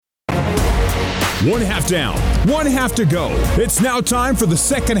One half down, one half to go. It's now time for the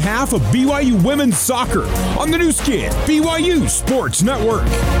second half of BYU Women's Soccer on the new Skid BYU Sports Network.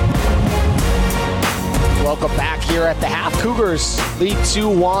 Welcome back here at the half. Cougars lead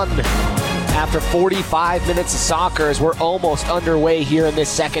 2-1 after 45 minutes of soccer as we're almost underway here in this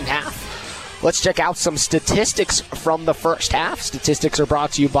second half. Let's check out some statistics from the first half. Statistics are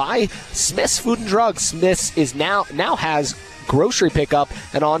brought to you by Smith's Food and Drugs. Smith's is now has grocery pickup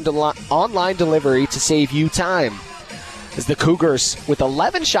and online delivery to save you time. As the Cougars with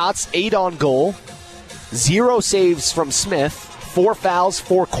 11 shots, 8 on goal, 0 saves from Smith, 4 fouls,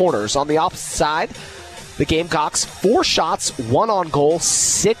 4 corners. On the opposite side, the Gamecocks, 4 shots, 1 on goal,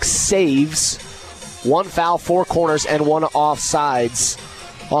 6 saves, 1 foul, 4 corners, and 1 offsides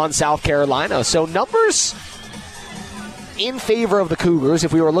on South Carolina. So numbers in favor of the Cougars.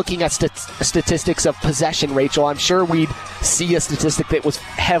 If we were looking at statistics of possession, Rachel, I'm sure we'd see a statistic that was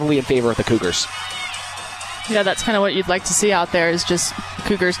heavily in favor of the Cougars. Yeah, that's kind of what you'd like to see out there, is just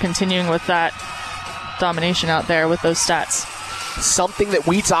Cougars continuing with that domination out there with those stats. Something that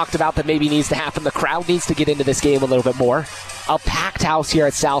we talked about that maybe needs to happen. The crowd needs to get into this game a little bit more. A packed house here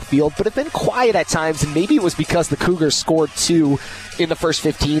at Southfield, but it's been quiet at times, and maybe it was because the Cougars scored 2 in the first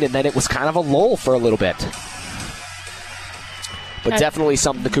 15, and then it was kind of a lull for a little bit. But definitely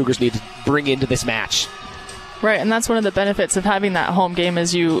something the Cougars need to bring into this match. Right, and that's one of the benefits of having that home game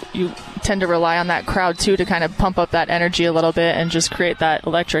is you tend to rely on that crowd, too, to kind of pump up that energy a little bit and just create that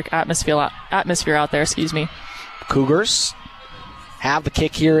electric atmosphere out there. Cougars have the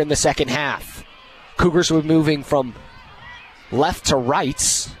kick here in the second half. Cougars were moving from left to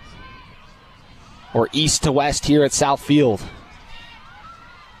right or east to west here at Southfield.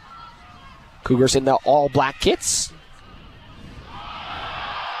 Cougars in the all-black kits.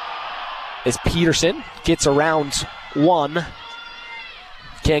 As Peterson gets around one,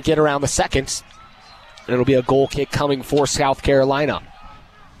 can't get around the second, and it'll be a goal kick coming for South Carolina.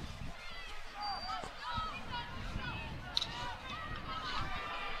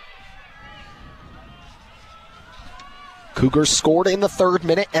 Cougars scored in the 3rd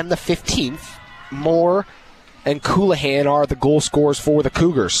minute and the 15th. Moore and Coulihan are the goal scorers for the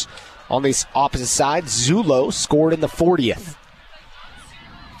Cougars. On the opposite side, Zulo scored in the 40th.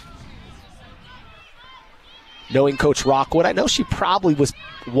 Knowing Coach Rockwood, I know she probably was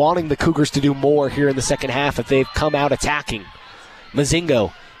wanting the Cougars to do more here in the second half if they've come out attacking.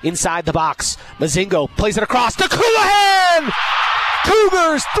 Mazingo inside the box. Mazingo plays it across to Coulihan!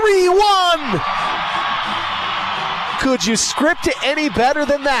 Cougars 3-1! Could you script it any better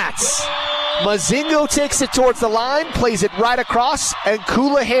than that? Mazingo takes it towards the line, plays it right across, and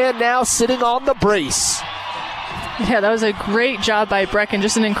Coulihan now sitting on the brace. Yeah, that was a great job by Brecken.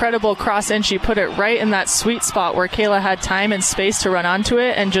 Just an incredible cross in. She put it right in that sweet spot where Kayla had time and space to run onto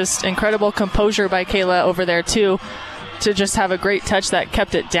it, and just incredible composure by Kayla over there, too, to just have a great touch that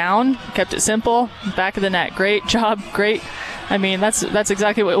kept it down, kept it simple, back of the net. Great job, great. I mean, that's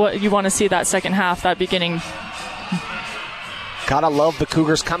exactly what you want to see that second half, that beginning. Gotta love the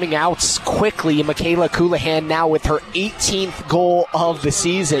Cougars coming out quickly. Michaela Coulihan now with her 18th goal of the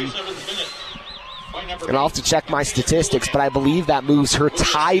season. And I'll have to check my statistics, but I believe that moves her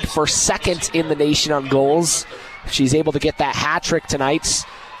tied for second in the nation on goals. If she's able to get that hat trick tonight,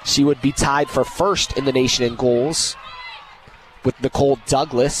 she would be tied for first in the nation in goals with Nicole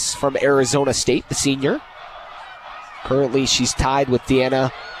Douglas from Arizona State, the senior. Currently, she's tied with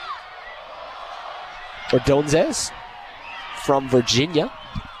Deanna Ordonez from Virginia.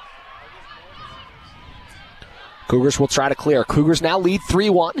 Cougars will try to clear. Cougars now lead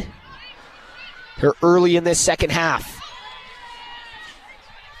 3-1. Here early in this second half.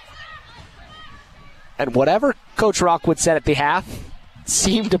 And whatever Coach Rockwood said at the half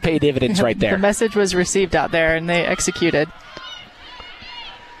seemed to pay dividends right there. The message was received out there, and they executed.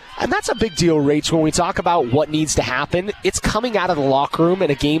 And that's a big deal, Rach, when we talk about what needs to happen. It's coming out of the locker room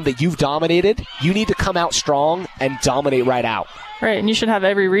in a game that you've dominated. You need to come out strong and dominate right out. Right, and you should have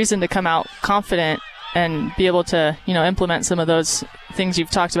every reason to come out confident and be able to, implement some of those things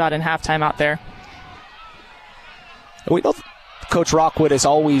you've talked about in halftime out there. We know Coach Rockwood is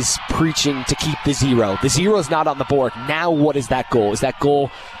always preaching to keep the zero. The zero is not on the board. Now what is that goal? Is that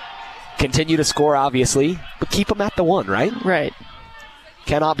goal continue to score, obviously, but keep them at the 1, right? Right.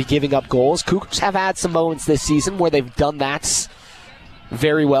 Cannot be giving up goals. Cougars have had some moments this season where they've done that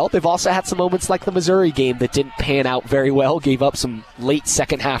very well. They've also had some moments like the Missouri game that didn't pan out very well, gave up some late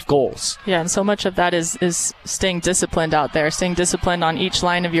second half goals. Yeah, and so much of that is staying disciplined out there, staying disciplined on each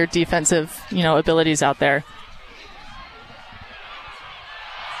line of your defensive, abilities out there.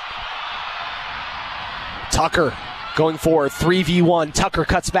 Tucker going forward, 3v1. Tucker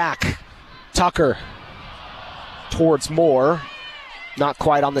cuts back. Tucker towards Moore. Not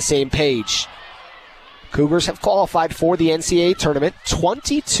quite on the same page. Cougars have qualified for the NCAA tournament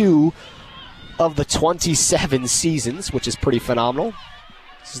 22 of the 27 seasons, which is pretty phenomenal.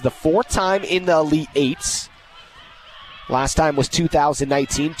 This is the fourth time in the Elite Eights. Last time was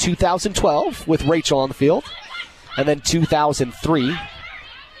 2019, 2012 with Rachel on the field, and then 2003.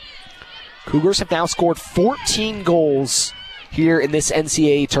 Cougars have now scored 14 goals here in this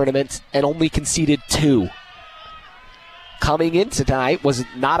NCAA tournament and only conceded 2. Coming in tonight was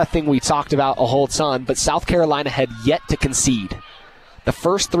not a thing we talked about a whole ton, but South Carolina had yet to concede. The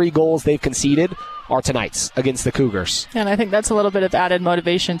first 3 goals they've conceded are tonight's against the Cougars. And I think that's a little bit of added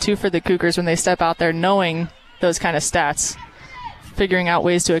motivation, too, for the Cougars when they step out there knowing those kind of stats, figuring out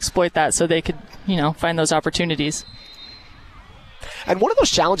ways to exploit that so they could, find those opportunities. And one of those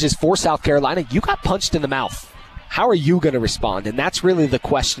challenges for South Carolina, you got punched in the mouth. How are you going to respond? And that's really the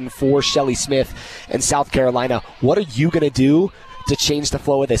question for Shelly Smith and South Carolina. What are you going to do to change the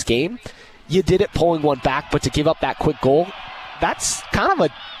flow of this game? You did it pulling one back, but to give up that quick goal, that's kind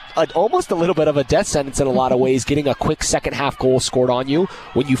of almost a little bit of a death sentence in a lot of ways, getting a quick second half goal scored on you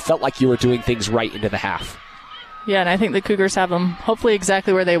when you felt like you were doing things right into the half. Yeah, and I think the Cougars have them hopefully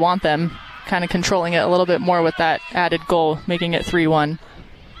exactly where they want them, kind of controlling it a little bit more with that added goal, making it 3-1.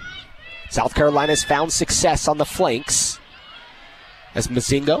 South Carolina's found success on the flanks as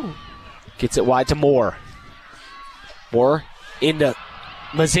Mozingo gets it wide to Moore. Moore into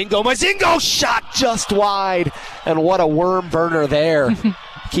Mozingo. Mozingo shot just wide, and what a worm burner there.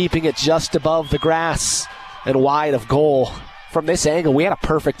 Keeping it just above the grass and wide of goal. From this angle, we had a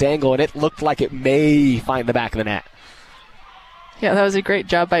perfect angle, and it looked like it may find the back of the net. Yeah, that was a great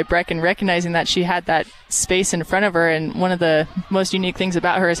job by Brecken, recognizing that she had that space in front of her, and one of the most unique things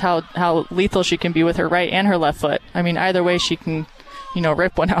about her is how lethal she can be with her right and her left foot. I mean, either way she can,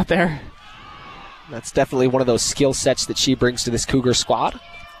 rip one out there. That's definitely one of those skill sets that she brings to this Cougar squad.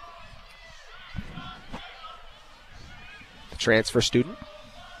 The transfer student.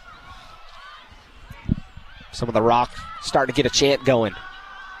 Some of the Rock starting to get a chant going.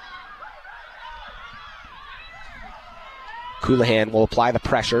 Coulihan will apply the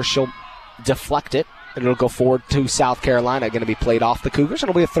pressure. She'll deflect it, and it'll go forward to South Carolina. Going to be played off the Cougars, and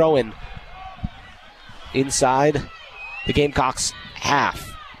it'll be a throw-in inside the Gamecocks' half.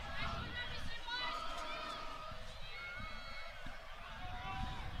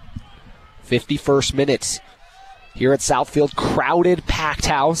 '51st minutes here at Southfield. Crowded, packed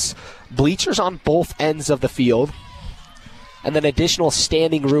house. Bleachers on both ends of the field. And then additional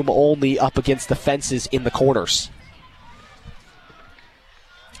standing room only up against the fences in the corners.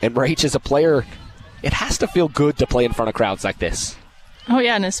 And Rach, as a player, it has to feel good to play in front of crowds like this. Oh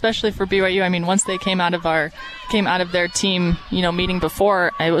yeah, and especially for BYU. I mean, once they came out of their team, meeting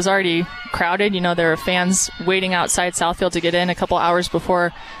before, it was already crowded. There were fans waiting outside Southfield to get in a couple hours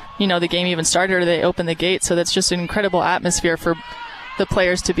before, the game even started, or they opened the gate. So that's just an incredible atmosphere for the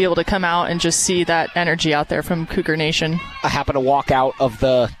players to be able to come out and just see that energy out there from Cougar Nation. I happened to walk out of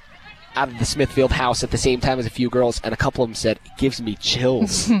the Smithfield house at the same time as a few girls, and a couple of them said, it gives me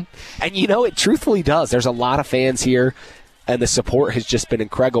chills. And it truthfully does. There's a lot of fans here, and the support has just been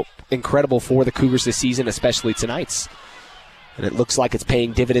incredible for the Cougars this season, especially tonight's. And it looks like it's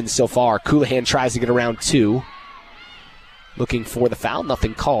paying dividends so far. Coulihan tries to get around 2. Looking for the foul,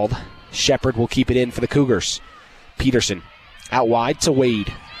 nothing called. Shepard will keep it in for the Cougars. Peterson out wide to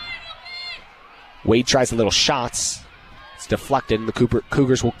Wade. Wade tries a little shots. It's deflected, and the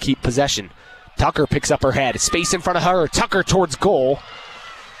Cougars will keep possession. Tucker picks up her head. Space in front of her. Tucker towards goal.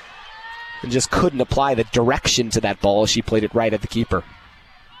 And just couldn't apply the direction to that ball as she played it right at the keeper.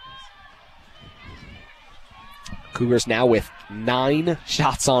 Cougars now with 9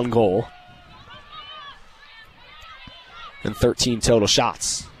 shots on goal. And 13 total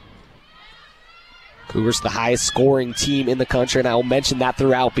shots. Cougars the highest scoring team in the country, and I will mention that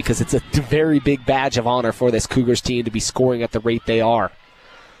throughout because it's a very big badge of honor for this Cougars team to be scoring at the rate they are.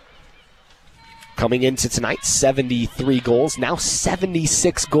 Coming into tonight, 73 goals, now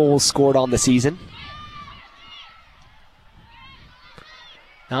 76 goals scored on the season.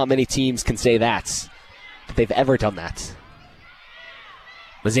 Not many teams can say that they've ever done that.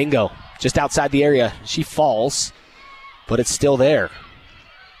 Mozingo, just outside the area, she falls, but it's still there.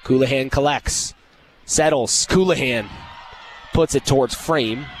 Coulihan collects. Settles. Coulihan puts it towards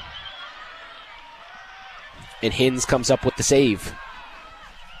frame. And Hins comes up with the save.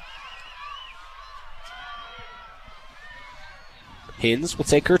 Hins will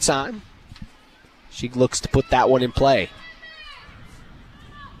take her time. She looks to put that one in play.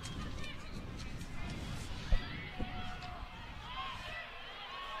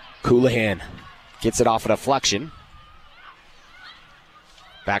 Coulihan gets it off a deflection.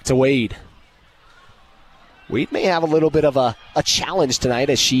 Back to Wade. Wade may have a little bit of a challenge tonight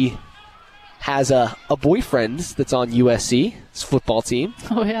as she has a boyfriend that's on USC's football team.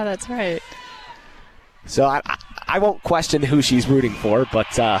 Oh, yeah, that's right. So I won't question who she's rooting for, but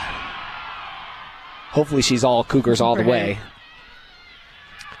hopefully she's all Cougars all the way.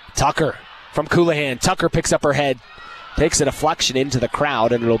 Tucker from Coulihan. Tucker picks up her head, takes a deflection into the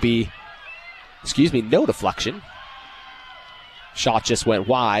crowd, and it'll be, no deflection. Shot just went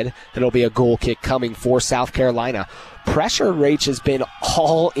wide, and it'll be a goal kick coming for South Carolina. Pressure rate has been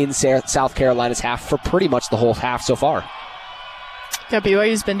all in South Carolina's half for pretty much the whole half so far. Yeah,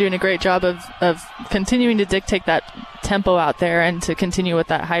 BYU's been doing a great job of continuing to dictate that tempo out there and to continue with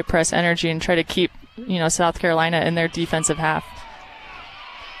that high press energy and try to keep, South Carolina in their defensive half.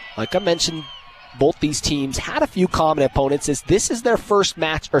 Like I mentioned, both these teams had a few common opponents as this is their second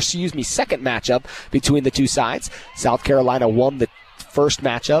matchup between the two sides. South Carolina won the first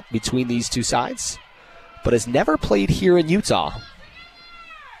matchup between these two sides, but has never played here in Utah.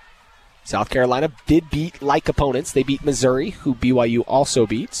 South Carolina did beat like opponents. They beat Missouri, who BYU also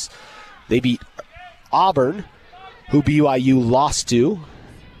beats. They beat Auburn, who BYU lost to.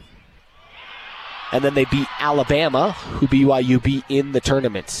 And then they beat Alabama, who BYU beat in the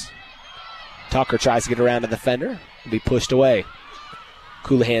tournament. Tucker tries to get around the defender. Will be pushed away.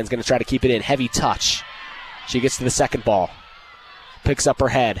 Coulihan's going to try to keep it in. Heavy touch. She gets to the second ball. Picks up her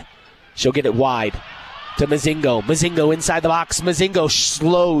head. She'll get it wide to Mozingo. Mozingo inside the box. Mozingo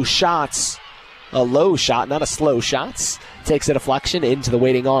slow shots. A low shot, not a slow shots. Takes a deflection into the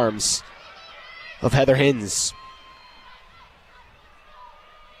waiting arms of Heather Hinz.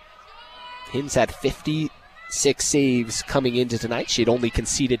 Hinz had 56 saves coming into tonight. She had only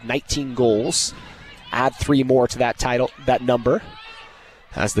conceded 19 goals. Add 3 more to that number,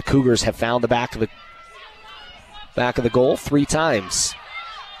 as the Cougars have found the back of the goal 3 times.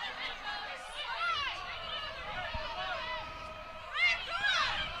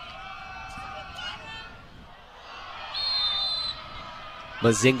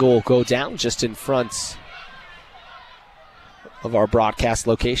 Mozingo will go down just in front of our broadcast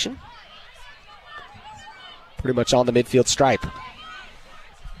location. Pretty much on the midfield stripe.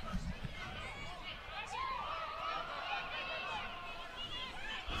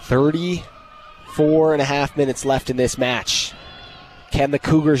 .34.5 minutes left in this match. Can the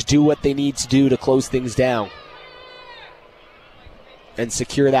Cougars do what they need to do to close things down and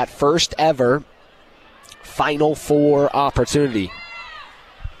secure that first ever Final Four opportunity?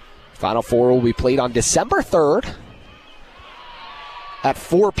 Final Four will be played on December 3rd. At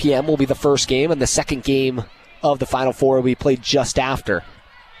 4 p.m. will be the first game, and the second game of the Final Four will be played just after.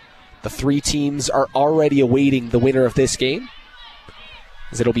 The 3 teams are already awaiting the winner of this game,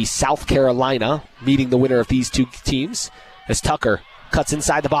 as it'll be South Carolina meeting the winner of these 2 teams, as Tucker cuts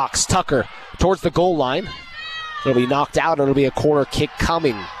inside the box. Tucker towards the goal line. It'll be knocked out, and it'll be a corner kick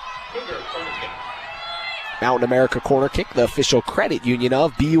coming. Mountain America corner kick, the official credit union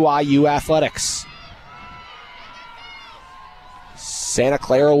of BYU Athletics. Santa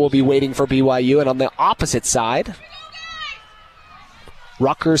Clara will be waiting for BYU, and on the opposite side,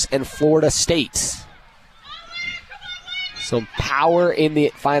 Rutgers and Florida State. Some power in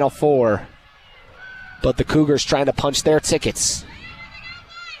the Final Four, but the Cougars trying to punch their tickets.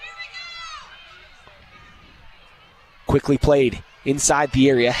 Quickly played inside the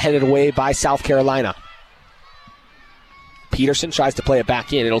area, headed away by South Carolina. Peterson tries to play it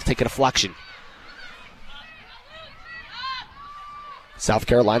back in. It'll take a deflection. South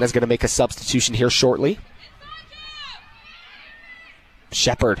Carolina's going to make a substitution here shortly.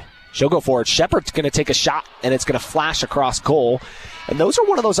 Shepard. She'll go for it. Shepard's going to take a shot, and it's going to flash across goal. And those are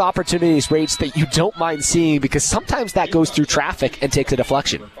one of those opportunities, Rach, that you don't mind seeing because sometimes that goes through traffic and takes a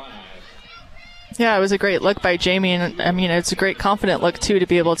deflection. Yeah, it was a great look by Jamie, and it's a great confident look too to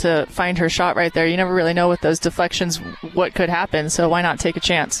be able to find her shot right there. You never really know with those deflections what could happen, so why not take a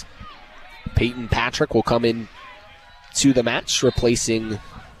chance? Peyton Patrick will come in to the match, replacing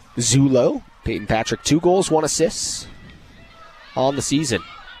Zulo. Peyton Patrick, 2 goals, 1 assist on the season.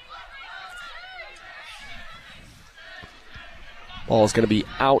 Ball is going to be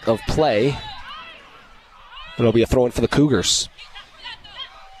out of play. It'll be a throw-in for the Cougars.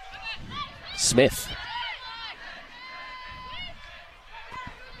 Smith.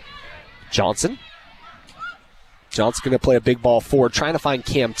 Johnson. Johnson's going to play a big ball forward, trying to find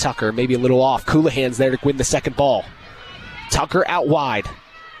Cam Tucker, maybe a little off. Coulihan's there to win the second ball. Tucker out wide.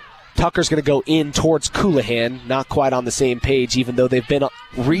 Tucker's going to go in towards Coulihan, not quite on the same page, even though they've been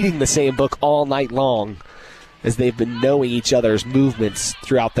reading the same book all night long. as they've been knowing each other's movements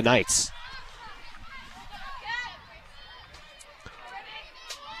throughout the nights.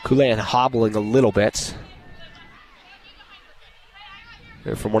 Coolan hobbling a little bit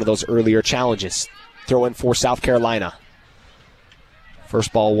from one of those earlier challenges. Throw in for South Carolina.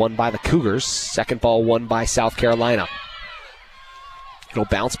 First ball won by the Cougars. Second ball won by South Carolina. It'll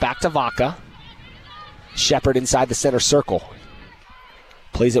bounce back to Vaca. Shepard inside the center circle.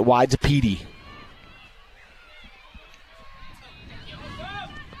 Plays it wide to Petey.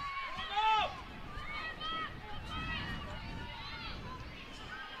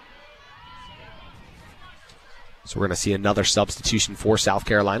 So we're going to see another substitution for South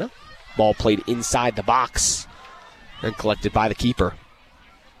Carolina. Ball played inside the box and collected by the keeper.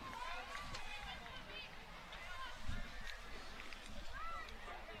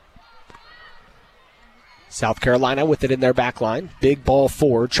 South Carolina with it in their back line. Big ball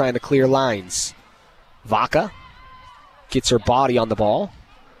forward, trying to clear lines. Vaca gets her body on the ball.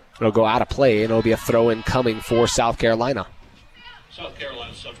 It'll go out of play, and it'll be a throw-in coming for South Carolina. South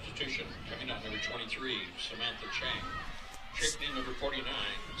Carolina substitution. Coming out number 23, Samantha Chang. Checked in number 49,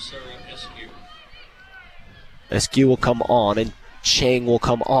 Sarah Eskew. Eskew will come on, and Chang will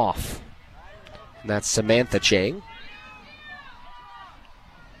come off. And that's Samantha Chang.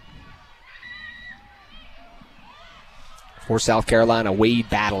 For South Carolina, Wade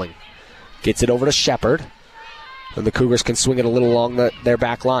battling. Gets it over to Shepard. And the Cougars can swing it a little along their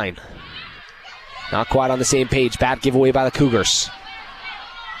back line. Not quite on the same page. Bad giveaway by the Cougars.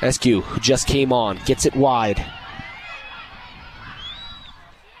 Eskew, who just came on, gets it wide.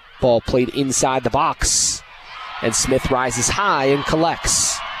 Ball played inside the box. And Smith rises high and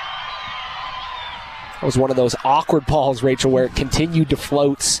collects. That was one of those awkward balls, Rachel, where it continued to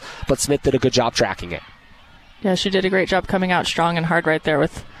float, but Smith did a good job tracking it. Yeah, she did a great job coming out strong and hard right there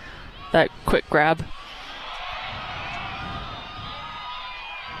with that quick grab.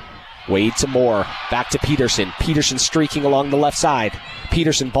 Wade to Moore. Back to Peterson. Peterson streaking along the left side.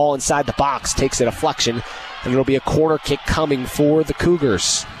 Peterson, ball inside the box, takes a deflection, and it'll be a corner kick coming for the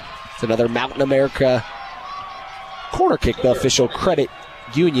Cougars. It's another Mountain America corner kick, the official credit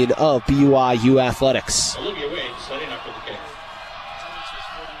union of BYU Athletics. Olivia Wade setting up for the kick.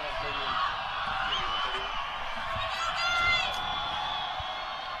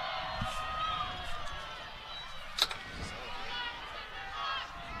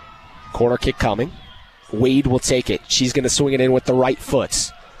 Corner kick coming. Wade will take it. She's going to swing it in with the right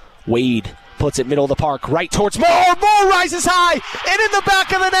foot. Wade puts it middle of the park, right towards Moore. Moore rises high and in the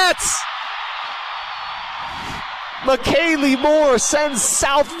back of the nets. McKaylee Moore sends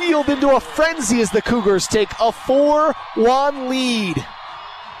Southfield into a frenzy as the Cougars take a 4-1 lead.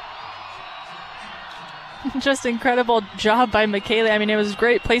 Just incredible job by McKaylee. I mean, it was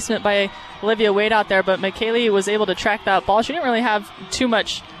great placement by Olivia Wade out there, but McKaylee was able to track that ball. She didn't really have too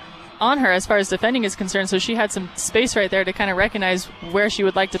much on her as far as defending is concerned, so she had some space right there to kind of recognize where she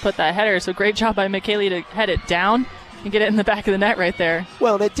would like to put that header. So great job by McKaylee to head it down and get it in the back of the net right there.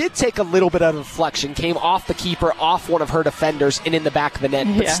 Well, it did take a little bit of deflection. Came off the keeper, off one of her defenders, and in the back of the net.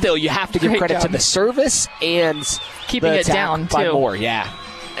 But still, you have to give credit to the service and keeping it down, by too. Moore, yeah.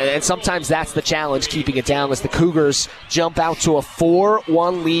 And sometimes that's the challenge, keeping it down, as the Cougars jump out to a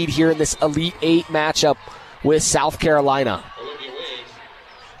 4-1 lead here in this Elite Eight matchup with South Carolina. Olivia Wade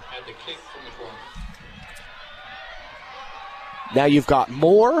had the kick from the corner. Now you've got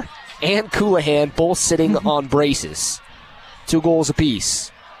Moore and Coollahan both sitting on braces. 2 goals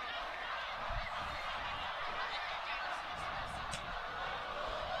apiece.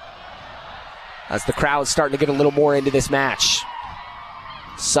 As the crowd's starting to get a little more into this match.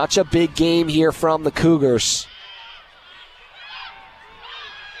 Such a big game here from the Cougars.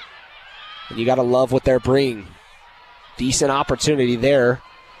 And you got to love what they're bringing. Decent opportunity there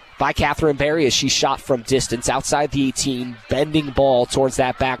by Catherine Berry as she shot from distance outside the 18, bending ball towards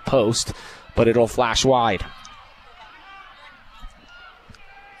that back post, but it'll flash wide.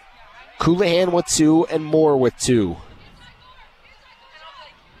 Coollahan with 2 and Moore with 2.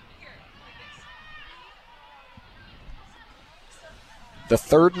 The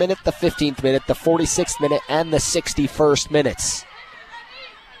 3rd minute, the 15th minute, the 46th minute, and the 61st minutes.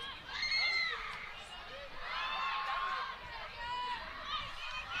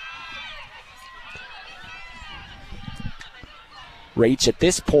 Rach, at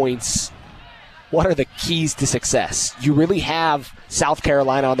this point, what are the keys to success? You really have South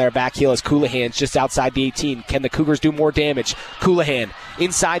Carolina on their back heel as Coollahan's just outside the 18. Can the Cougars do more damage? Coollahan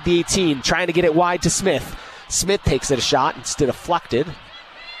inside the 18, trying to get it wide to Smith. Smith takes it a shot, instead deflected,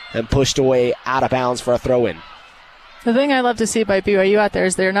 and pushed away out of bounds for a throw-in. The thing I love to see by BYU out there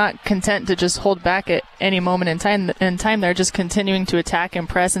is they're not content to just hold back at any moment in time. They're just continuing to attack and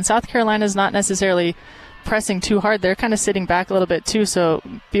press. And South Carolina's not necessarily pressing too hard. They're kind of sitting back a little bit too. So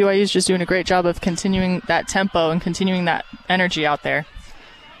BYU's just doing a great job of continuing that tempo and continuing that energy out there.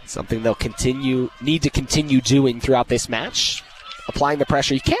 Something they'll need to continue doing throughout this match. Applying the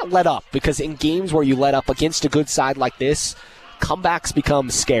pressure. You can't let up, because in games where you let up against a good side like this, comebacks become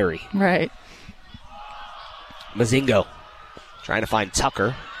scary. Right. Mazingo trying to find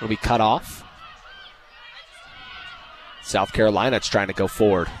Tucker. Will be cut off. South Carolina's trying to go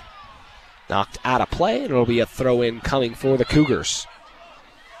forward. Knocked out of play, and it'll be a throw-in coming for the Cougars.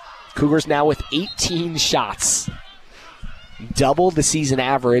 Cougars now with 18 shots. Double the season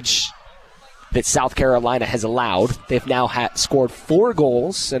average that South Carolina has allowed. They've now scored 4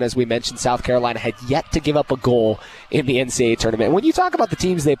 goals, and as we mentioned, South Carolina had yet to give up a goal in the NCAA tournament. When you talk about the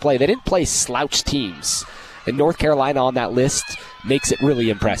teams they didn't play slouch teams. And North Carolina on that list makes it really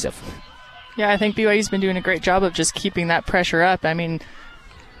impressive. Yeah, I think BYU's been doing a great job of just keeping that pressure up. I mean,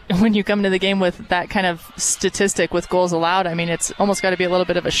 when you come into the game with that kind of statistic with goals allowed, I mean, it's almost got to be a little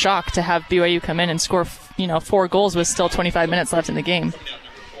bit of a shock to have BYU come in and score, 4 goals with still 25 minutes left in the game.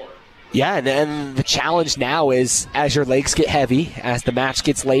 Yeah, and the challenge now is, as your legs get heavy, as the match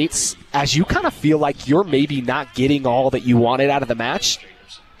gets late, as you kind of feel like you're maybe not getting all that you wanted out of the match,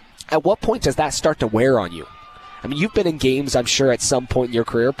 at what point does that start to wear on you? I mean, you've been in games, I'm sure, at some point in your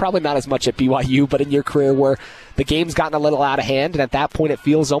career, probably not as much at BYU, but in your career where the game's gotten a little out of hand, and at that point it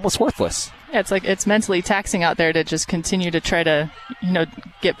feels almost worthless. Yeah, it's mentally taxing out there to just continue to try to,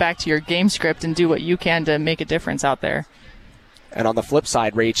 get back to your game script and do what you can to make a difference out there. And on the flip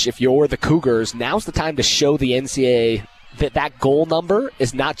side, Rach, if you're the Cougars, now's the time to show the NCAA that goal number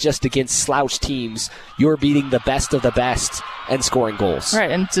is not just against slouch teams. You're beating the best of the best and scoring goals.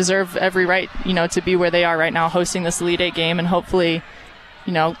 Right, and deserve every right, to be where they are right now, hosting this Elite Eight game and hopefully,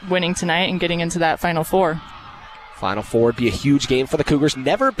 winning tonight and getting into that Final Four. Final Four would be a huge game for the Cougars.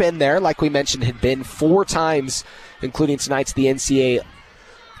 Never been there, like we mentioned, had been 4 times, including tonight's the NCAA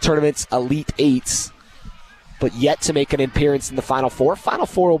tournament's Elite Eights, but yet to make an appearance in the Final Four. Final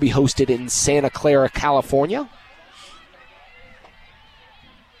Four will be hosted in Santa Clara, California,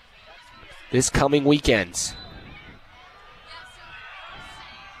 this coming weekend.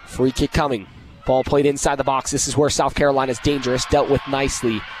 Free kick coming. Ball played inside the box. This is where South Carolina's dangerous. Dealt with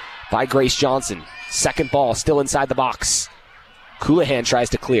nicely by Grace Johnson. Second ball still inside the box. Coulihan tries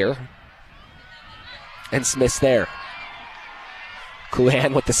to clear. And Smith's there.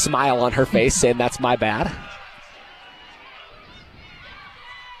 Coulihan with the smile on her face saying that's my bad.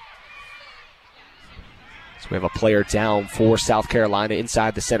 So we have a player down for South Carolina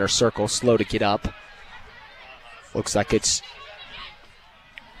inside the center circle. Slow to get up. Looks like it's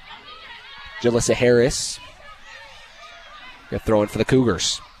Jalissa Harris. They're throwing for the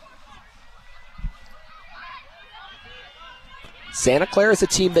Cougars. Santa Clara is a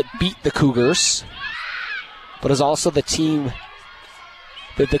team that beat the Cougars, but is also the team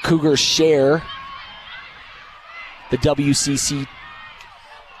that the Cougars share the WCC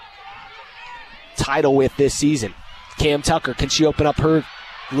title with this season. Cam Tucker, can she open up her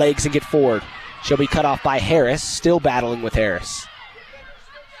legs and get forward? She'll be cut off by Harris, still battling with Harris.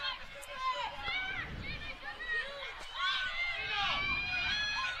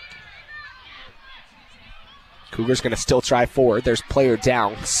 Cougars going to still try forward. There's player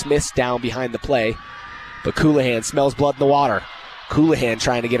down. Smith's down behind the play. But Coulihan smells blood in the water. Coulihan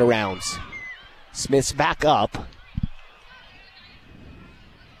trying to get around. Smith's back up.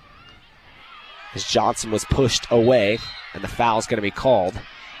 As Johnson was pushed away, and the foul's going to be called.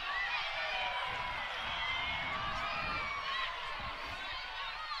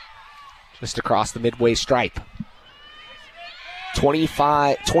 Just across the midway stripe.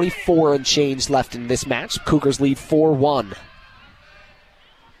 24 and change left in this match. Cougars lead 4-1.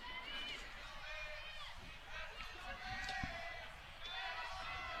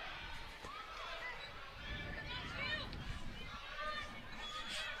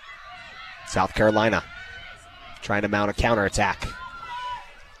 South Carolina trying to mount a counterattack.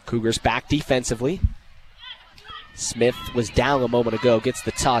 Cougars back defensively. Smith was down a moment ago, gets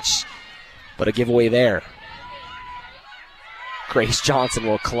the touch, but a giveaway there. Grace Johnson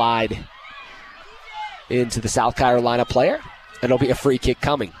will collide into the South Carolina player, and it'll be a free kick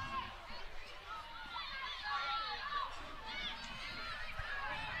coming.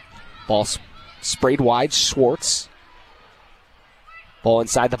 Ball sprayed wide, Schwartz. Ball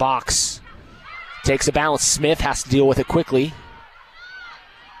inside the box. Takes a bounce. Smith has to deal with it quickly.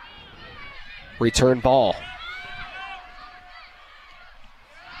 Return ball.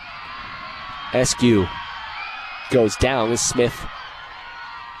 Eskew goes down as Smith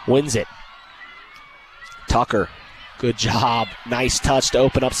wins it. Tucker, good job. Nice touch to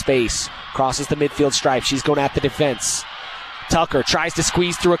open up space. Crosses the midfield stripe. She's going at the defense. Tucker tries to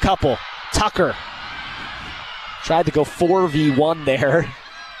squeeze through a couple. Tucker tried to go 4v1 there.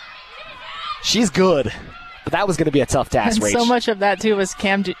 She's good, but that was going to be a tough task, And Rach. so much of that, too, was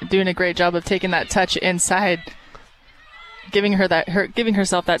Cam doing a great job of taking that touch inside, giving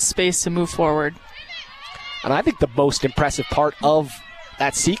herself that space to move forward. And I think the most impressive part of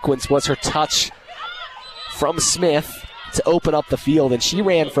that sequence was her touch from Smith to open up the field, and she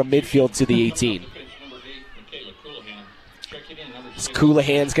ran from midfield to the 18.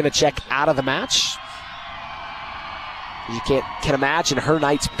 Coulihan's going to check out of the match. You can imagine her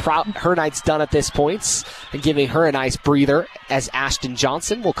night's done at this point, and giving her a nice breather as Ashton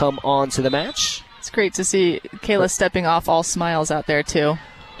Johnson will come on to the match. It's great to see Kayla stepping off all smiles out there, too.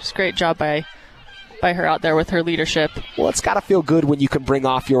 Just great job by her out there with her leadership. Well, it's got to feel good when you can bring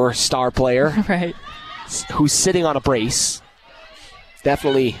off your star player. Right. Who's sitting on a brace.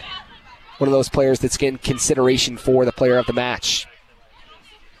 Definitely one of those players that's getting consideration for the player of the match.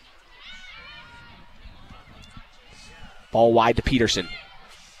 Ball wide to Peterson.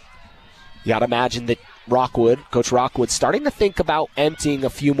 You got to imagine that Coach Rockwood, starting to think about emptying a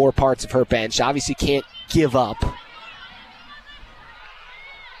few more parts of her bench. Obviously can't give up.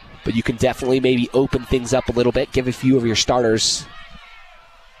 But you can definitely maybe open things up a little bit, give a few of your starters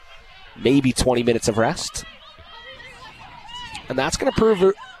maybe 20 minutes of rest. And that's going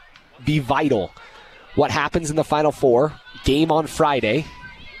to be vital. What happens in the Final Four, game on Friday,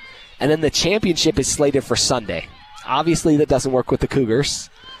 and then the championship is slated for Sunday. Obviously, that doesn't work with the Cougars.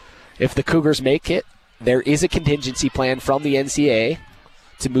 If the Cougars make it, there is a contingency plan from the NCAA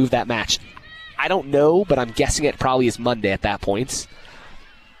to move that match. I don't know, but I'm guessing it probably is Monday at that point.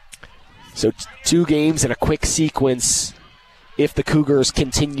 So 2 games in a quick sequence if the Cougars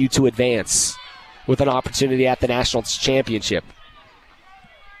continue to advance with an opportunity at the National Championship.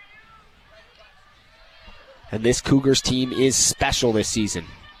 And this Cougars team is special this season.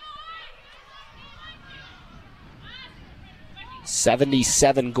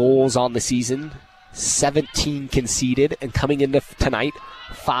 77 goals on the season, 17 conceded, and coming into tonight,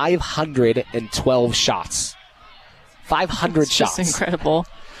 512 shots. 500 it's shots. Just incredible.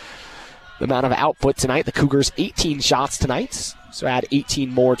 The amount of output tonight, the Cougars 18 shots tonight, so add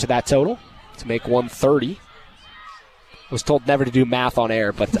 18 more to that total to make 130. I was told never to do math on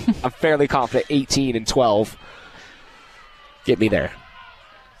air, but I'm fairly confident 18 and 12 get me there.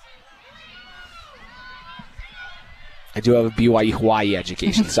 I do have a BYU Hawaii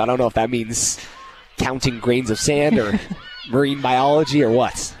education, so I don't know if that means counting grains of sand or marine biology or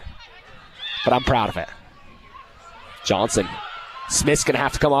what. But I'm proud of it. Johnson. Smith's going to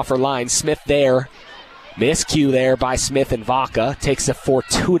have to come off her line. Smith there. Miscue there by Smith and Vaca. Takes a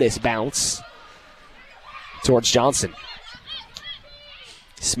fortuitous bounce towards Johnson.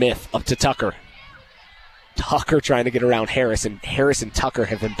 Smith up to Tucker. Tucker trying to get around Harris, and Harris and Tucker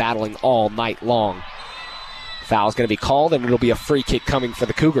have been battling all night long. Foul's going to be called, and it'll be a free kick coming for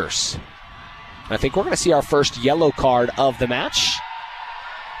the Cougars. I think we're going to see our first yellow card of the match.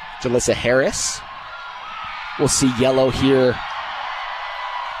 Jalissa Harris. We'll see yellow here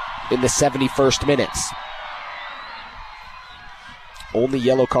in the 71st minute. Only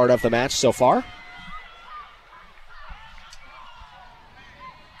yellow card of the match so far.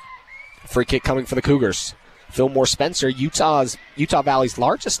 Free kick coming for the Cougars. Fillmore Spencer, Utah Valley's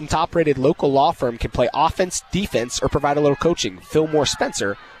largest and top-rated local law firm, can play offense, defense, or provide a little coaching. Fillmore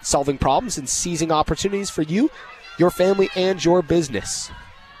Spencer, solving problems and seizing opportunities for you, your family, and your business.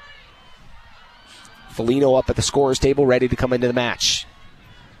 Foligno up at the scorer's table, ready to come into the match.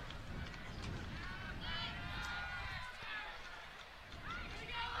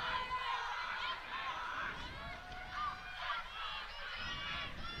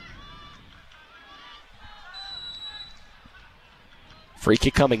 Free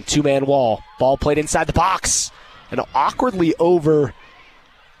kick coming, 2-man wall. Ball played inside the box. And perfectly over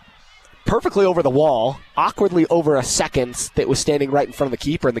the wall, awkwardly over a second that was standing right in front of the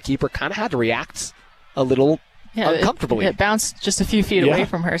keeper, and the keeper kind of had to react a little uncomfortably. It bounced just a few feet away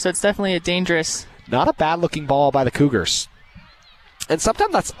from her, so it's definitely a dangerous... Not a bad-looking ball by the Cougars. And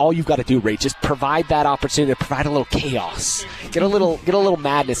sometimes that's all you've got to do, Ray. Just provide that opportunity to provide a little chaos. Get a little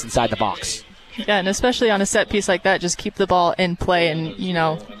madness inside the box. Yeah, and especially on a set piece like that, just keep the ball in play, and,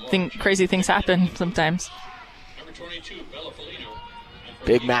 crazy things happen sometimes. Number 22, Bella Foligno.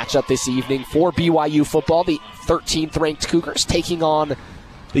 Big matchup this evening for BYU football. The 13th ranked Cougars taking on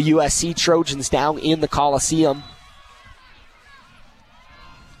the USC Trojans down in the Coliseum.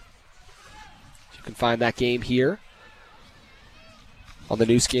 can find that game here on the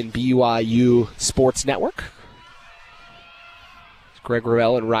new skin BYU Sports Network. Greg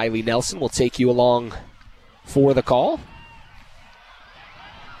Revelle and Riley Nelson will take you along for the call.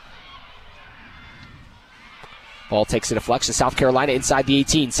 Ball takes a deflection. South Carolina inside the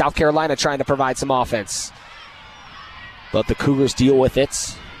 18. South Carolina trying to provide some offense. But the Cougars deal with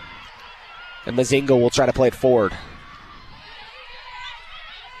it. And Mazingo will try to play it forward.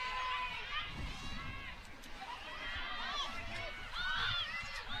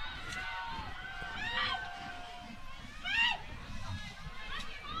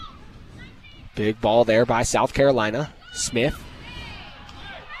 Big ball there by South Carolina. Smith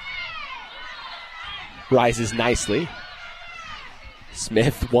rises nicely.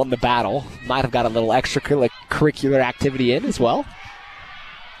 Smith won the battle. Might have got a little extracurricular activity in as well.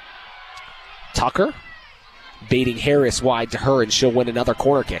 Tucker baiting Harris wide to her, and she'll win another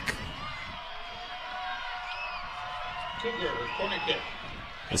corner kick.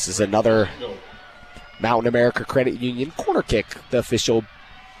 This is another Mountain America Credit Union corner kick, the official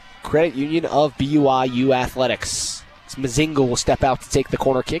credit union of BYU Athletics. Mazingo will step out to take the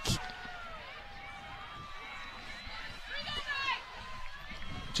corner kick.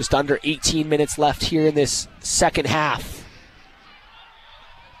 Just under 18 minutes left here in this second half.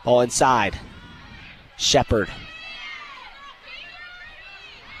 Ball inside. Shepard.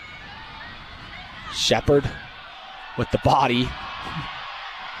 Shepard with the body.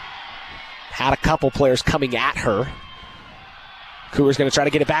 Had a couple players coming at her. Cougars going to try to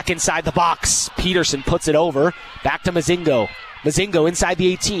get it back inside the box. Peterson puts it over. Back to Mazingo. Mazingo inside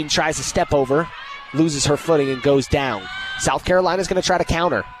the 18. Tries to step over. Loses her footing and goes down. South Carolina's going to try to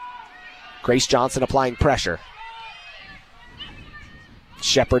counter. Grace Johnson applying pressure.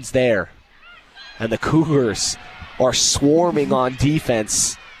 Shepard's there. And the Cougars are swarming on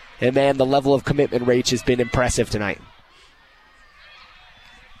defense. And man, the level of commitment rate has been impressive tonight.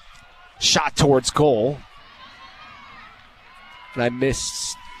 Shot towards goal. And I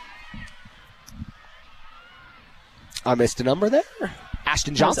missed a number there.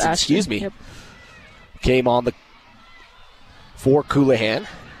 Ashton Johnson, excuse me. Yep. Came on for Coulihan.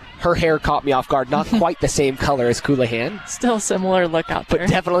 Her hair caught me off guard. Not quite the same color as Coulihan. Still a similar look out there. But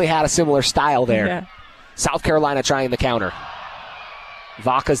definitely had a similar style there. Yeah. South Carolina trying the counter.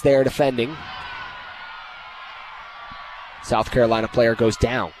 Vaca's there defending. South Carolina player goes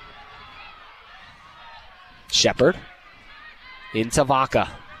down. Shepard. Into Vaca.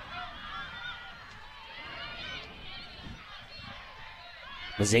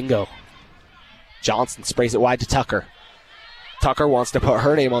 Mazingo. Johnson sprays it wide to Tucker. Tucker wants to put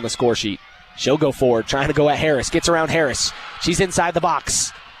her name on the score sheet. She'll go forward, trying to go at Harris. Gets around Harris. She's inside the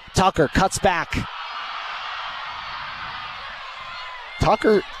box. Tucker cuts back.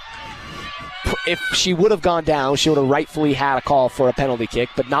 Tucker, if she would have gone down, she would have rightfully had a call for a penalty kick,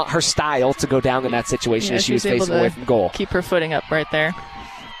 but not her style to go down in that situation as she was facing away from goal. Keep her footing up right there.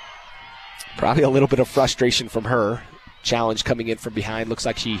 Probably a little bit of frustration from her. Challenge coming in from behind. Looks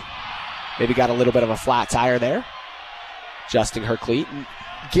like she maybe got a little bit of a flat tire there. Adjusting her cleat. And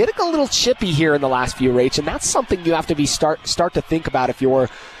getting a little chippy here in the last few, Rach, and that's something you have to be start to think about if you're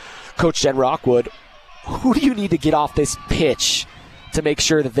Coach Jen Rockwood. Who do you need to get off this pitch to make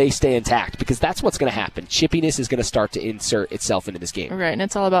sure that they stay intact? Because that's what's going to happen. Chippiness is going to start to insert itself into this game. Right, and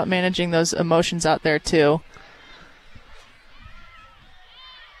it's all about managing those emotions out there, too.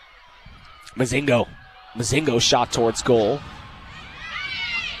 Mazingo shot towards goal.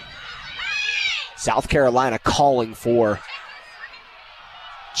 South Carolina calling for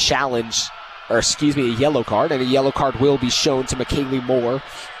a yellow card, and a yellow card will be shown to McKaylee Moore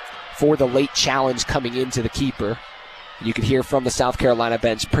for the late challenge coming into the keeper. You could hear from the South Carolina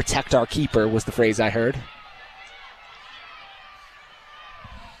bench, "Protect our keeper" was the phrase I heard.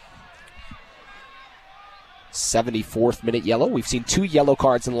 '74th minute yellow. We've seen 2 yellow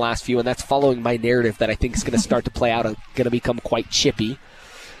cards in the last few, and that's following my narrative that I think is going to start to play out and going to become quite chippy.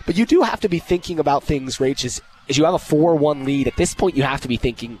 But you do have to be thinking about things, Rach, as you have a 4-1 lead. At this point, you have to be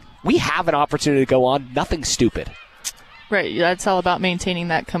thinking, we have an opportunity to go on. Nothing stupid. Right. That's all about maintaining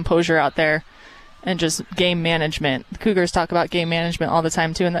that composure out there and just game management. The Cougars talk about game management all the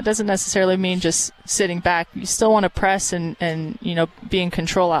time, too, and that doesn't necessarily mean just sitting back. You still want to press and be in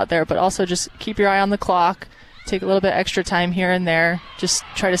control out there, but also just keep your eye on the clock, take a little bit extra time here and there. Just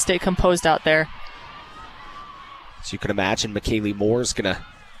try to stay composed out there. So you can imagine McKaylee Moore's going to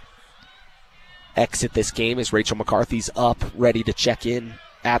exit this game as Rachel McCarthy's up, ready to check in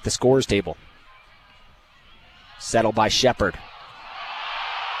at the scorer's table. Settled by Shepard.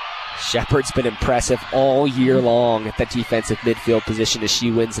 Shepard's been impressive all year long at the defensive midfield position as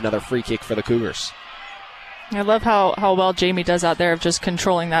she wins another free kick for the Cougars. I love how well Jamie does out there of just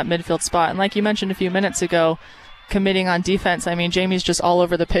controlling that midfield spot. And like you mentioned a few minutes ago, committing on defense. I mean, Jamie's just all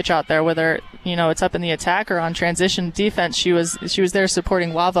over the pitch out there, whether, it's up in the attack or on transition defense. She was there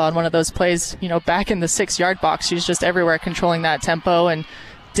supporting Lava on one of those plays, back in the 6-yard box. She's just everywhere controlling that tempo and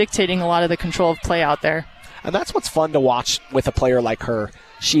dictating a lot of the control of play out there. And that's what's fun to watch with a player like her.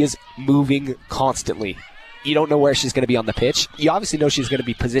 She is moving constantly. You don't know where she's going to be on the pitch. You obviously know she's going to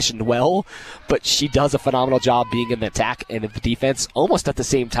be positioned well, but she does a phenomenal job being in the attack and in the defense almost at the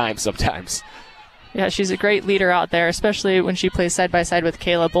same time sometimes. Yeah, she's a great leader out there, especially when she plays side by side with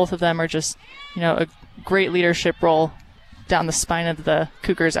Kayla. Both of them are just, a great leadership role down the spine of the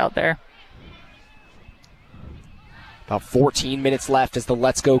Cougars out there. About 14 minutes left as the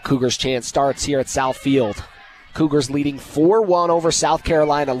Let's Go Cougars chant starts here at South Field. Cougars leading 4-1 over South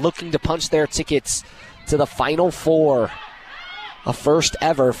Carolina, looking to punch their tickets to the Final Four. A first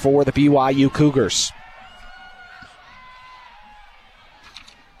ever for the BYU Cougars.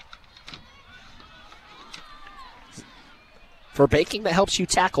 For banking that helps you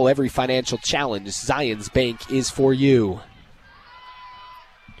tackle every financial challenge, Zions Bank is for you.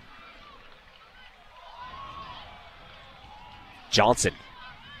 Johnson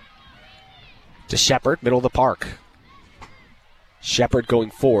to Shepard, middle of the park. Shepard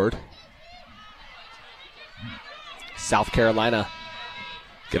going forward. South Carolina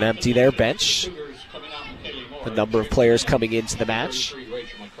going to empty their bench. The number of players coming into the match.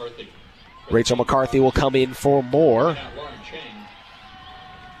 Rachel McCarthy will come in for more.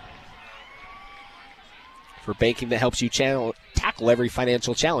 For banking that helps you tackle every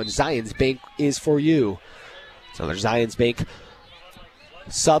financial challenge, Zions Bank is for you. So there's Zions Bank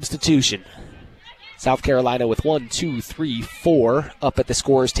substitution. South Carolina with 1, 2, 3, 4 up at the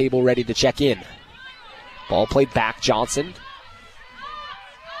scorer's table ready to check in. Ball played back. Johnson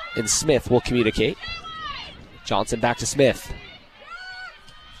and Smith will communicate. Johnson back to Smith.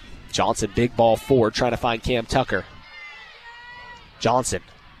 Johnson, big ball forward, trying to find Cam Tucker. Johnson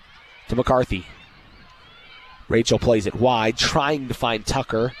to McCarthy. Rachel plays it wide, trying to find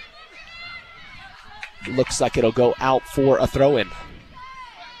Tucker. Looks like it'll go out for a throw-in.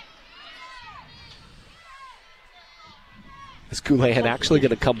 Is Coulihan actually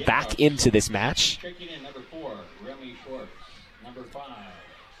going to come back into this match?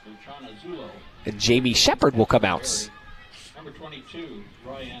 And Jamie Shepard will come out.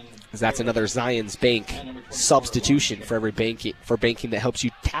 As that's another Zions Bank substitution for banking that helps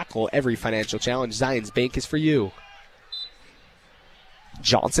you tackle every financial challenge. Zions Bank is for you.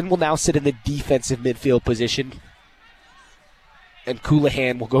 Johnson will now sit in the defensive midfield position, and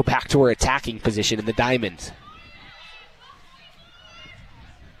Coulihan will go back to her attacking position in the diamond.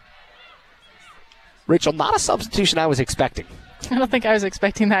 Rachel, not a substitution I was expecting. I don't think I was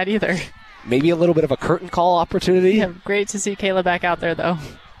expecting that either. Maybe a little bit of a curtain call opportunity. Yeah, great to see Kayla back out there, though.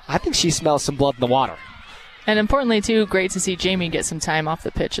 I think she smells some blood in the water. And importantly, too, great to see Jamie get some time off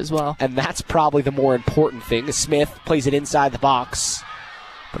the pitch as well. And that's probably the more important thing. Smith plays it inside the box,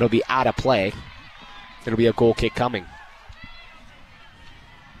 but it'll be out of play. It'll be a goal kick coming.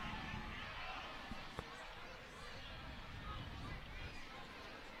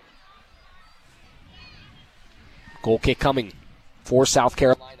 Goal kick coming for South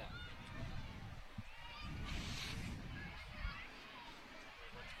Carolina.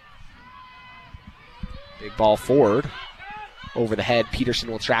 Big ball forward. Over the head.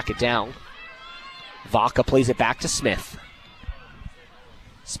 Peterson will track it down. Vaca plays it back to Smith.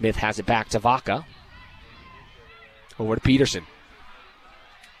 Smith has it back to Vaca. Over to Peterson.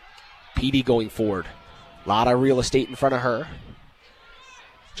 Petey going forward. A lot of real estate in front of her.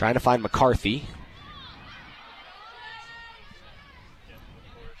 Trying to find McCarthy.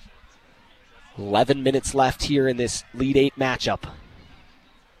 $11 minutes left here in this Lead 8 matchup.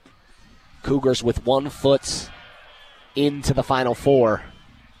 Cougars with 1 foot into the Final Four.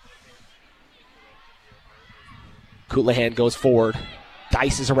 Coulihan goes forward.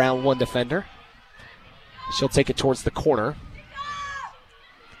 Dices around one defender. She'll take it towards the corner.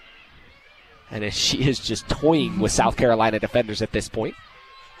 And she is just toying with South Carolina defenders at this point.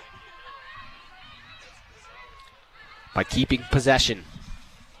 By keeping possession.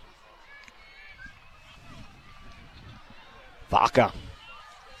 Vaca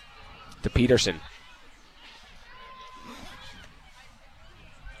to Peterson.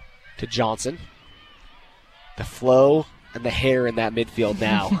 To Johnson. The flow and the hair in that midfield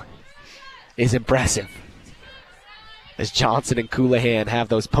now is impressive. As Johnson and Coulihan have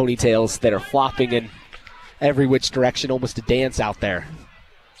those ponytails that are flopping in every which direction, almost a dance out there.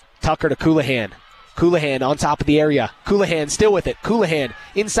 Tucker to Coulihan. Coulihan on top of the area. Coulihan still with it. Coulihan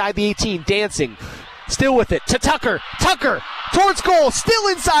inside the 18, dancing. Still with it to Tucker. Tucker towards goal, still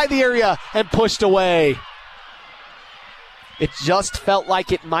inside the area and pushed away. It just felt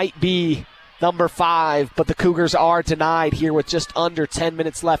like it might be number 5, but the Cougars are denied here with just under 10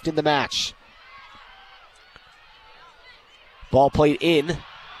 minutes left in the match. Ball played in.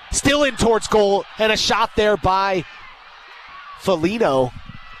 Still in towards goal, and a shot there by Foligno.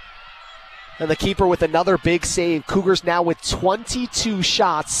 And the keeper with another big save. Cougars now with 22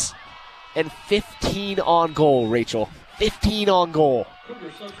 shots and 15 on goal, Rachel. 15 on goal.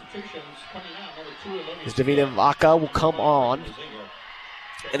 Cougar substitutions coming out. Number 2, As Davina Vaca will come on.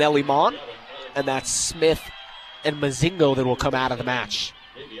 And Elimon. And that's Smith and Mazingo that will come out of the match.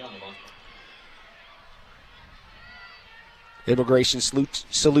 Immigration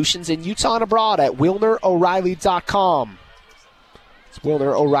Solutions in Utah and abroad at WilnerO'Reilly.com. It's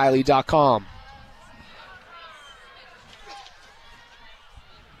WilnerO'Reilly.com.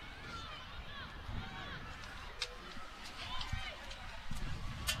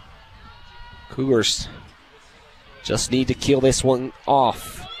 Cougars just need to kill this one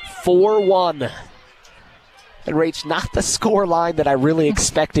off. 4-1. And Rach, not the score line that I really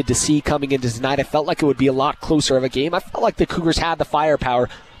expected to see coming into tonight. I felt like it would be a lot closer of a game. I felt like the Cougars had the firepower,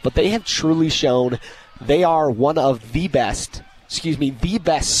 but they have truly shown they are one of the best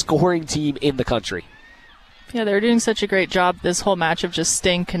scoring team in the country. Yeah, they're doing such a great job this whole match of just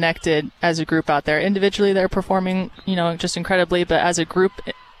staying connected as a group out there. Individually, they're performing, just incredibly, but as a group,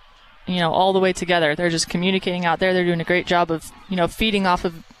 all the way together, they're just communicating out there. They're doing a great job of, feeding off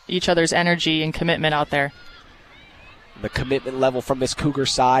of each other's energy and commitment out there. The commitment level from this Cougar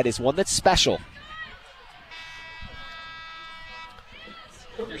side is one that's special.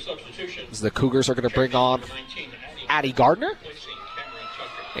 Cougar substitutions. The Cougars are going to bring on Addie Gardner.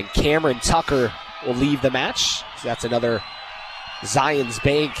 And Cameron Tucker will leave the match. So that's another Zions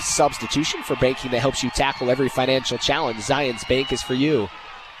Bank substitution for banking that helps you tackle every financial challenge. Zions Bank is for you.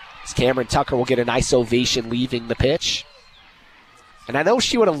 As Cameron Tucker will get a nice ovation leaving the pitch. And I know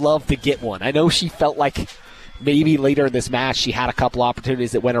she would have loved to get one. I know she felt like maybe later in this match she had a couple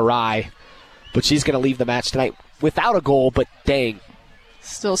opportunities that went awry. But she's going to leave the match tonight without a goal, but dang.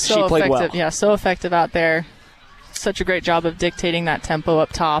 Still so effective. Well. Yeah, so effective out there. Such a great job of dictating that tempo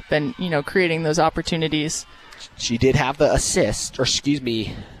up top and, creating those opportunities. She did have the assist,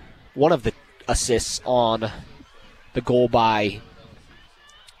 one of the assists on the goal by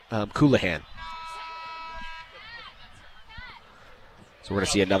Coulihan. So we're going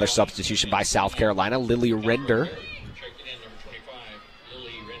to see another substitution by South Carolina. Lily Render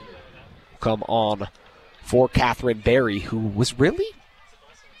come on for Catherine Berry, who was really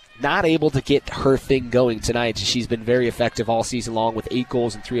not able to get her thing going tonight. She's been very effective all season long with 8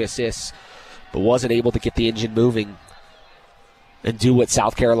 goals and 3 assists, but wasn't able to get the engine moving and do what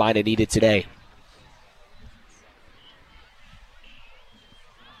South Carolina needed today.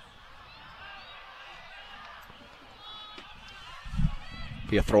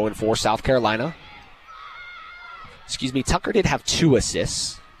 Be a throw-in for South Carolina. Tucker did have 2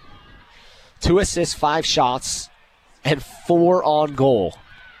 assists. 2 assists, 5 shots, and 4 on goal.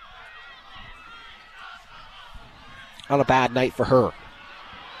 Not a bad night for her.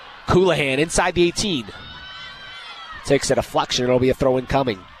 Coulihan inside the 18. Takes a deflection. It'll be a throw-in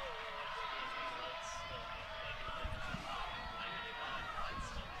coming.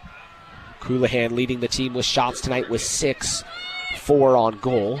 Coulihan leading the team with shots tonight with 6. 4 on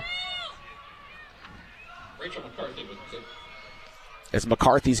goal. Rachel McCarthy with good. As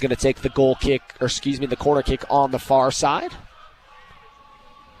McCarthy's going to take the the corner kick on the far side.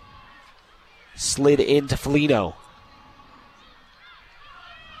 Slid into Foligno.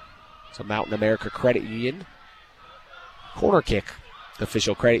 So Mountain America Credit Union. Corner kick. The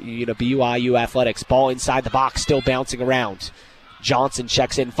official credit union of BYU Athletics. Ball inside the box, still bouncing around. Johnson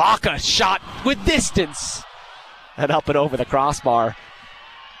checks in. Vaca shot with distance. And up and over the crossbar.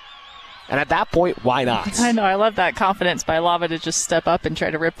 And at that point, why not? I know. I love that confidence by Lava to just step up and try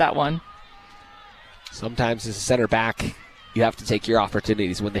to rip that one. Sometimes as a center back, you have to take your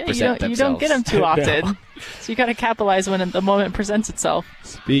opportunities when they present themselves. You don't get them too often. No. So you got to capitalize when the moment presents itself.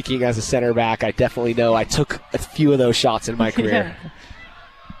 Speaking as a center back, I definitely know I took a few of those shots in my career. Yeah.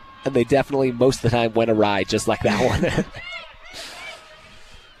 And they definitely, most of the time, went awry, just like that one.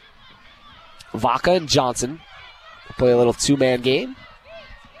 Vaca and Johnson play a little 2-man game.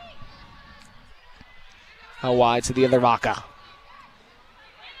 How wide to the other Vaca?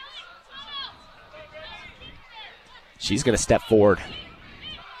 She's going to step forward.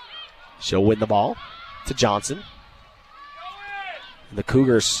 She'll win the ball to Johnson. And the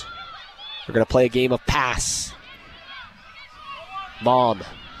Cougars are going to play a game of pass. Mom.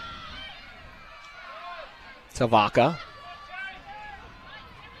 to Vaca.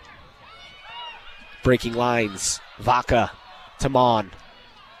 Breaking lines. Vaca to Mon.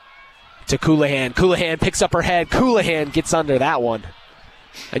 To Coulihan. Coulihan picks up her head. Coulihan gets under that one.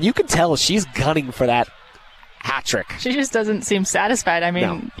 And you can tell she's gunning for that hat trick. She just doesn't seem satisfied. I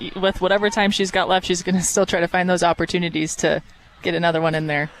mean, with whatever time she's got left, she's going to still try to find those opportunities to get another one in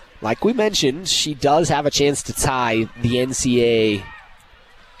there. Like we mentioned, she does have a chance to tie the NCAA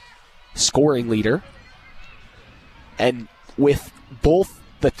scoring leader. And with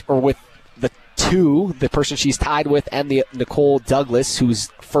the person she's tied with and the Nicole Douglas, who's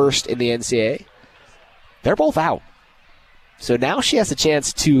first in the NCAA, they're both out. So now she has a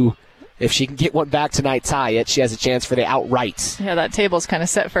chance to, if she can get one back tonight, tie it. She has a chance for the outright. Yeah, that table's kind of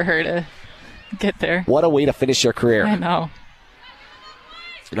set for her to get there. What a way to finish your career. I know.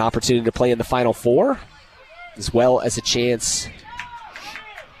 An opportunity to play in the Final Four, as well as a chance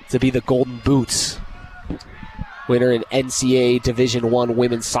to be the Golden Boots winner in NCAA Division I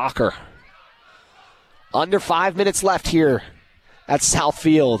women's soccer. Under 5 minutes left here at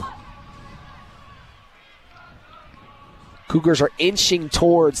Southfield. Cougars are inching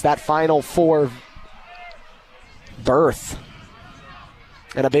towards that Final Four berth.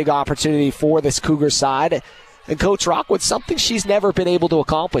 And a big opportunity for this Cougar side. And Coach Rockwood, something she's never been able to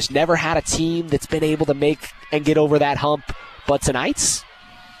accomplish. Never had a team that's been able to make and get over that hump. But tonight's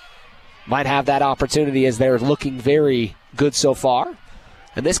might have that opportunity as they're looking very good so far.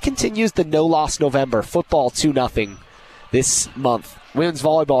 And this continues the no-loss November. Football 2-0 this month. Women's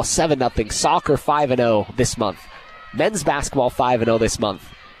volleyball 7-0. Soccer 5-0 this month. Men's basketball 5-0 this month.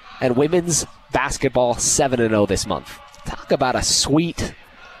 And women's basketball 7-0 this month. Talk about a sweet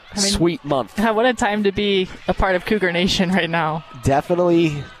month. What a time to be a part of Cougar Nation right now.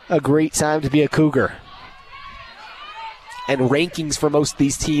 Definitely a great time to be a Cougar. And rankings for most of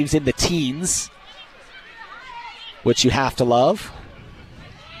these teams in the teens, which you have to love.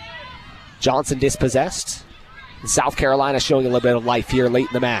 Johnson dispossessed. And South Carolina showing a little bit of life here late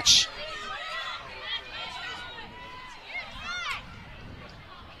in the match.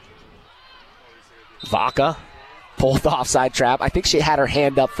 Vaca pulled the offside trap. I think she had her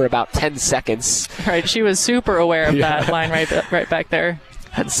hand up for about 10 seconds. Right, she was super aware of that line right back there.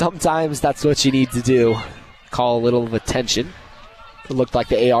 And sometimes that's what you need to do. Call a little of attention. It looked like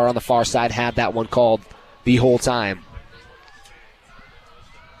the AR on the far side had that one called the whole time.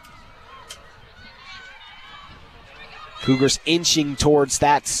 Cougars inching towards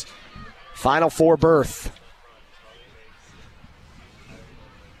that Final Four berth.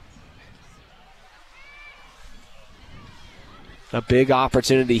 A big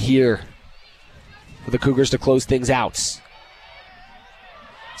opportunity here for the Cougars to close things out.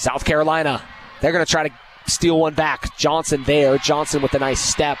 South Carolina, they're going to try to steal one back. Johnson there. Johnson with a nice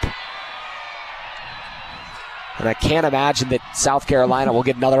step. And I can't imagine that South Carolina will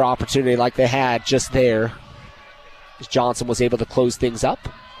get another opportunity like they had just there, as Johnson was able to close things up.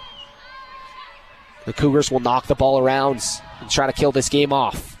 The Cougars will knock the ball around and try to kill this game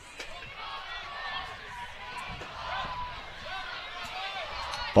off.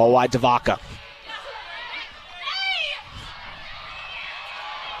 Ball wide to Vaca.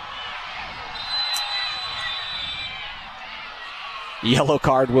 Yellow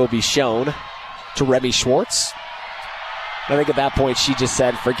card will be shown to Remy Schwartz. I think at that point she just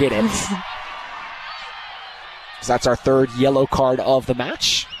said, forget it. So that's our third yellow card of the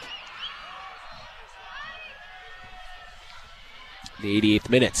match. The 88th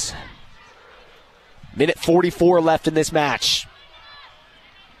minute. Minute 44 left in this match.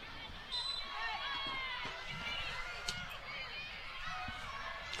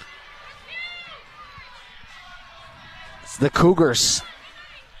 The Cougars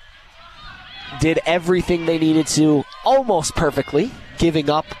did everything they needed to almost perfectly, giving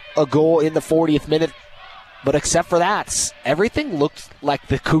up a goal in the 40th minute. But except for that, everything looked like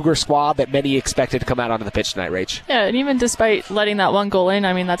the Cougar squad that many expected to come out onto the pitch tonight, Rach. Yeah, and even despite letting that one goal in,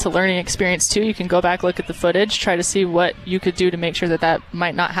 I mean, that's a learning experience too. You can go back, look at the footage, try to see what you could do to make sure that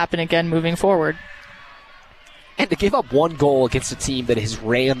might not happen again moving forward. And to give up one goal against a team that has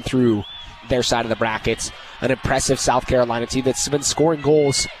ran through their side of the brackets, an impressive South Carolina team that's been scoring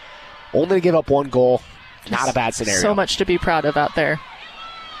goals, only to give up one goal, not a bad scenario. So much to be proud of out there.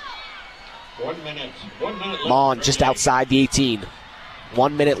 1 minute left. Mon just outside the 18.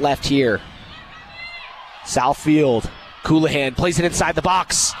 1 minute left here. Southfield. Coulihan plays it inside the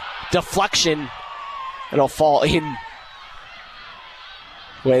box. Deflection. It'll fall in.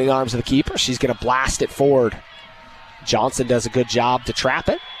 Waiting arms of the keeper. She's going to blast it forward. Johnson does a good job to trap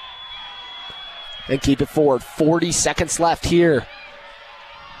it and keep it forward. 40 seconds left here.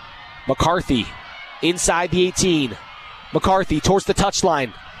 McCarthy inside the 18. McCarthy towards the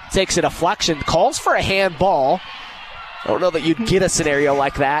touchline. Takes a deflection. Calls for a handball. I don't know that you'd get a scenario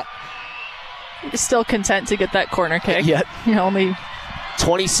like that. You're still content to get that corner kick. Yet. Only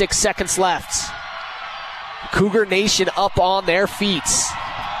 26 seconds left. Cougar Nation up on their feet.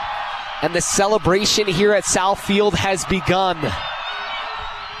 And the celebration here at Southfield has begun.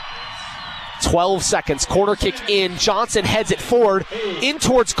 12 seconds. Corner kick in. Johnson heads it forward. In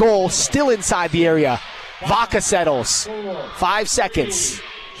towards goal. Still inside the area. Vaca settles. 5 seconds.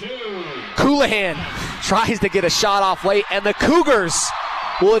 Coulihan tries to get a shot off late. And the Cougars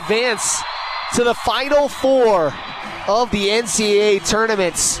will advance to the Final Four of the NCAA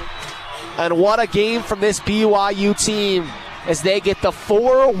tournament. And what a game from this BYU team as they get the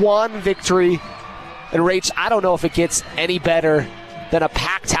 4-1 victory. And Rach, I don't know if it gets any better than a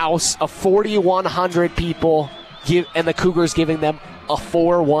packed house of 4,100 people and the Cougars giving them a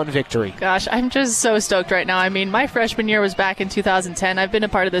 4-1 victory. Gosh, I'm just so stoked right now. I mean, my freshman year was back in 2010. I've been a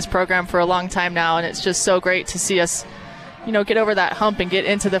part of this program for a long time now, and it's just so great to see us get over that hump and get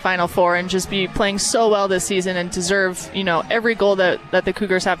into the Final Four and just be playing so well this season and deserve, every goal that the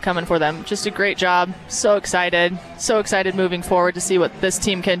Cougars have coming for them. Just a great job. So excited moving forward to see what this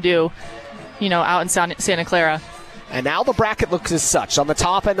team can do, out in Santa Clara. And now the bracket looks as such. On the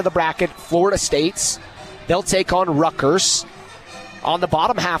top end of the bracket, Florida State's. They'll take on Rutgers. On the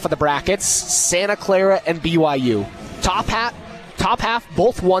bottom half of the brackets, Santa Clara and BYU. Top half,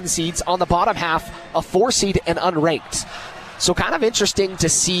 both 1 seeds. On the bottom half, a 4 seed and unranked. So kind of interesting to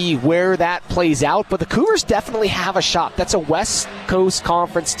see where that plays out, but the Cougars definitely have a shot. That's a West Coast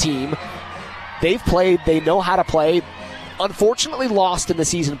Conference team. They've played, they know how to play. Unfortunately lost in the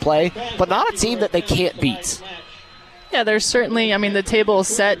season play, but not a team that they can't beat. Yeah, there's certainly, the table is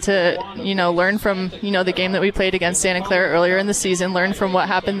set to, learn from, the game that we played against Santa Clara earlier in the season, learn from what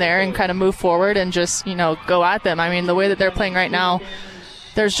happened there and kind of move forward and just, go at them. The way that they're playing right now,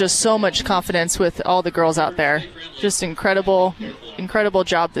 there's just so much confidence with all the girls out there. Just incredible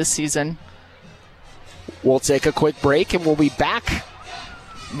job this season. We'll take a quick break and we'll be back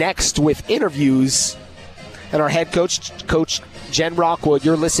next with interviews. And our head coach Jen Rockwood.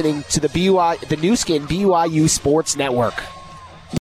 You're listening to the Nu Skin BYU Sports Network.